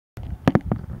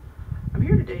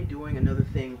today doing another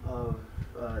thing of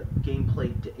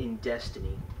gameplay in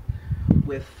Destiny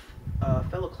with a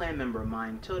fellow clan member of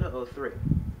mine, tooda03.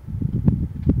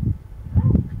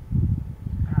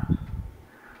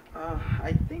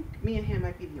 I think me and him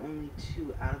might be the only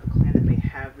two out of the clan that may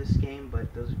have this game,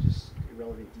 but those are just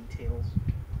irrelevant details.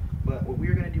 But what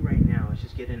we're going to do right now is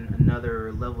just get in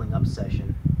another leveling up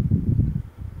session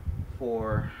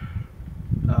for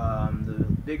the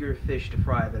bigger fish to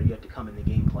fry that are yet to come in the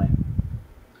gameplay.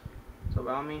 So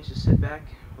by all means, just sit back,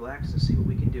 relax, and see what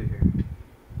we can do here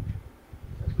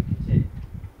as we continue.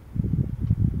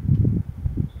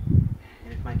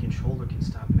 And if my controller can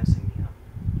stop messing me up.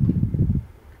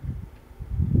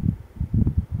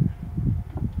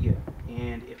 Yeah,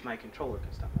 and if my controller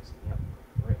can stop messing me up.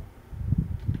 Right.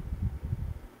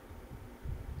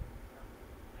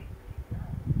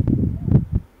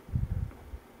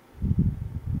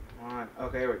 On.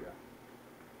 Okay, here we go.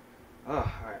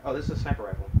 Oh, alright. Oh, this is a sniper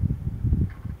rifle.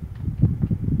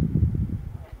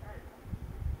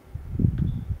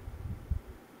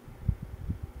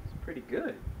 It's pretty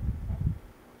good.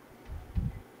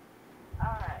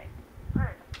 Alright,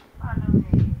 first, follow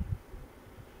me.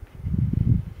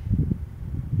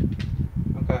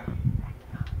 Okay.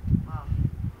 Well,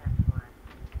 that's one.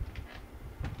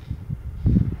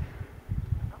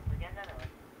 Oh, we got another one.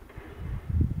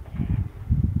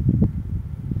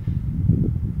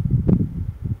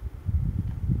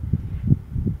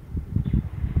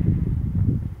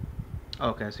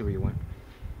 Okay, I see where you went.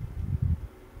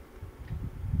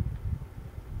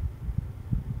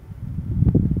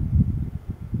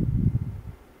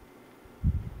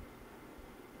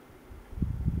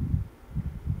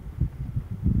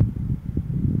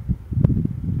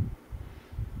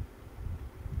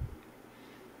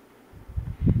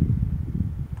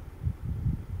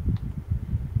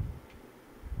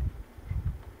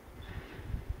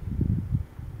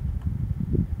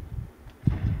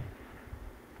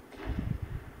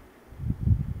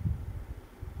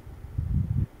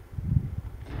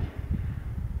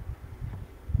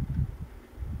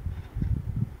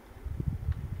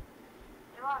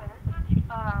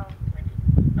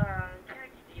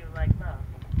 Character do you like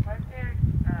most? Hunter,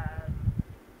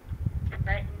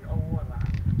 Titan, or Warlock?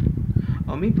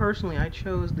 Oh, me personally, I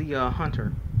chose the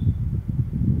Hunter.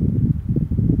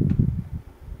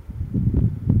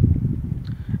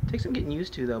 Takes some getting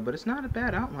used to though, but it's not a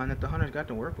bad outline that the Hunter's got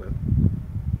to work with.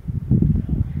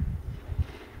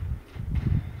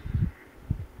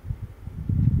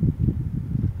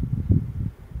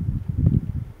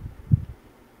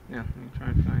 Now, let me try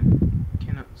and find.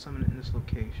 Cannot summon it in this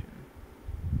location.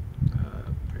 Oh,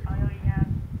 yeah.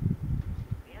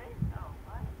 Really? Oh,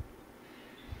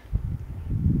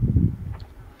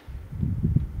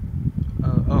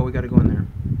 what? Oh, we gotta go in there.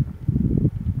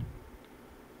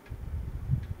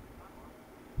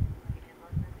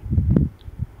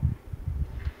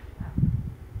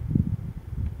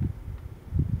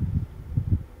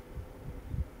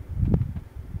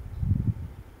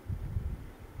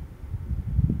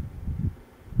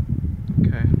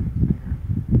 Okay.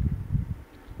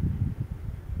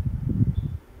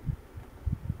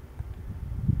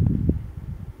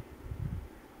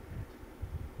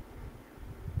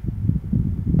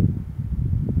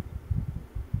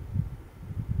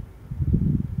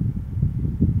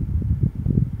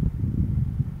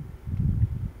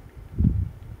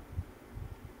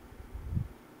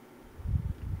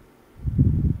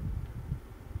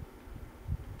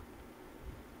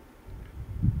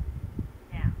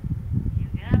 Now, you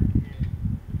get up to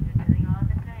you're telling all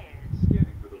the players.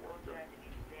 People try to be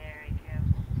very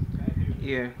careful.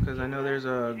 Yeah, because I know there's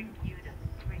a. Trick you to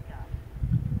freak out.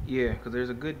 Yeah, because there's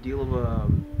a good deal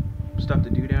of stuff to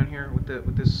do down here with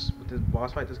this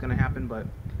boss fight that's gonna happen. But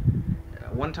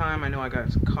one time I know I got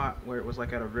caught where it was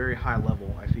like at a very high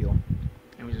level. I feel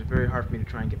it was just very hard for me to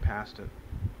try and get past it.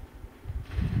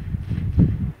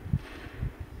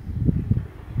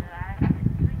 So I do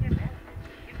your best and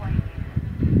get what you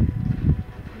need.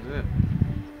 That's it.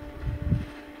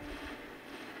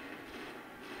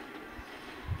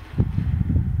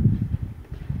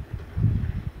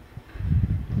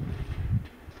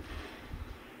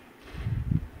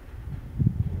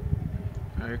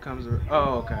 Oh, here comes the.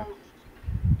 Oh, okay.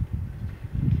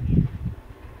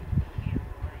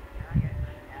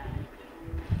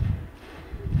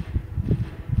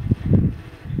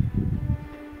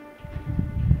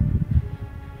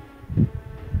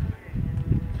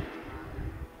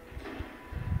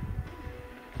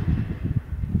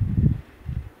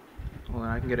 Well,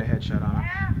 I can get a headshot on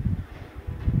him.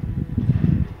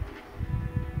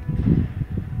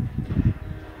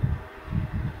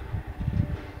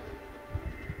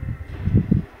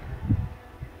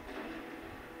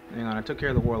 I took care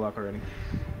of the warlock already.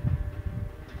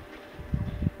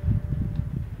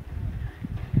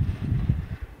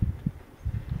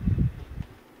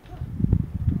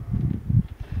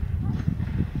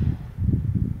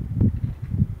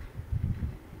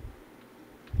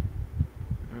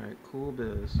 Alright, cool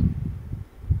biz.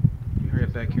 Hurry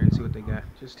up back here and see what they got,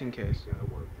 just in case.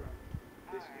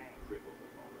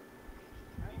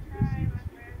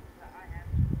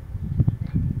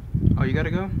 Oh, you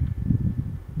gotta go?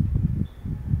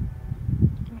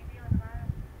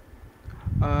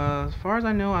 As far as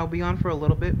I know, I'll be on for a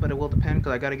little bit, but it will depend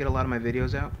because I gotta get a lot of my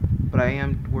videos out. But I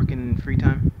am working in free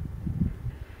time.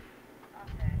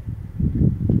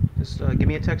 Just give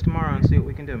me a text tomorrow and see what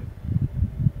we can do.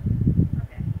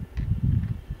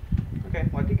 Okay,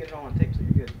 well I did get it all on tape, so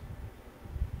you're good.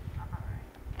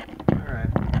 Alright.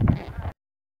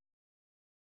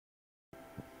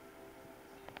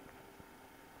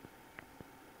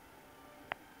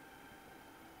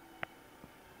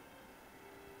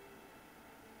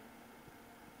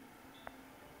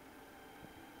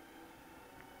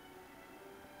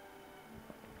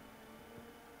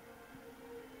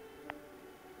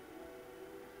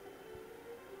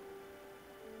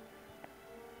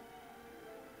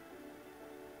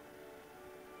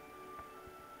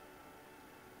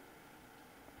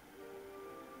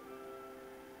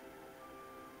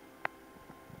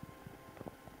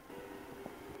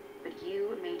 But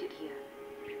you made it here.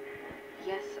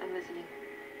 Yes, I'm listening.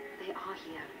 They are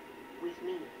here. With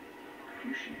me.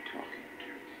 Who's she talking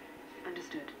to?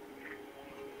 Understood.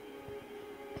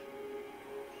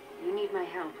 You need my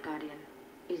help, Guardian.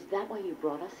 Is that why you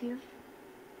brought us here?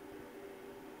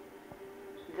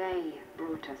 They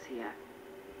brought us here.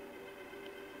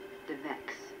 The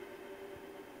Vex.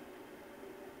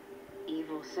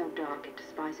 Evil so dark it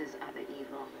despises other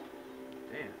evil.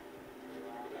 Damn.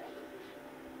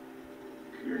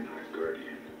 You're not a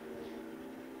guardian.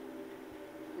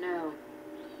 No.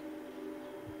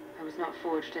 I was not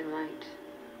forged in light.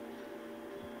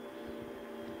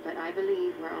 But I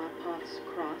believe where our paths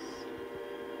cross,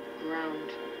 ground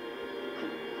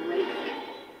could break.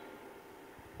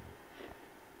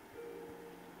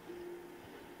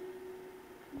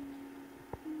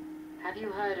 Have you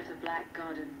heard of the Black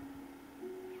Garden?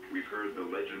 We've heard the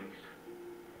legends.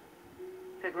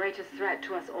 The greatest threat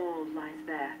to us all lies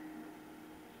there,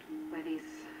 where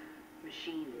these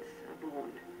machines are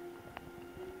born.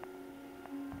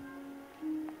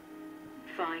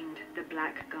 Find the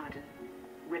Black Garden.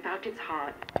 Rip out its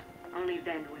heart. Only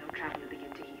then will travel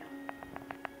begin to heal.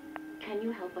 Can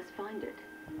you help us find it?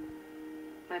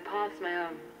 My path's my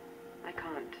own. I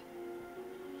can't.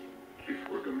 If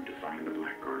we're going to find the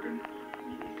Black Garden,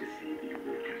 we need to see the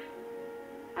Awoken.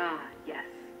 Ah, yes.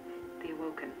 The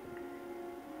Awoken.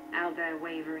 Out there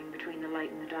wavering between the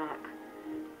light and the dark.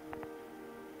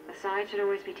 A side should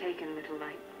always be taken, little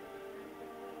light.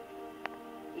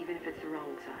 Even if it's the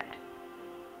wrong side.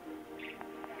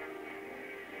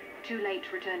 Too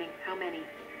late returning. How many?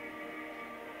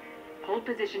 Hold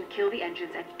position, kill the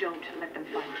engines, and don't let them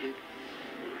find you.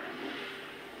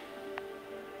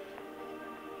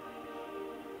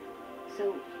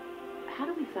 So, how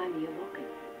do we find the Awoken?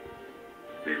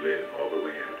 They live all the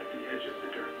way out at the edge of the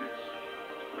darkness.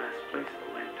 Last place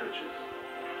the light touches.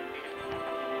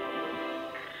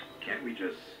 Can't we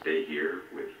just stay here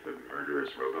with the murderous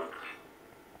robots?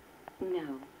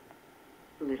 No,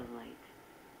 little light.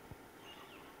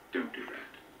 Don't do that.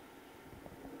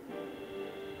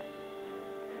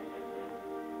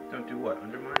 Don't do what?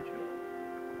 Undermine you?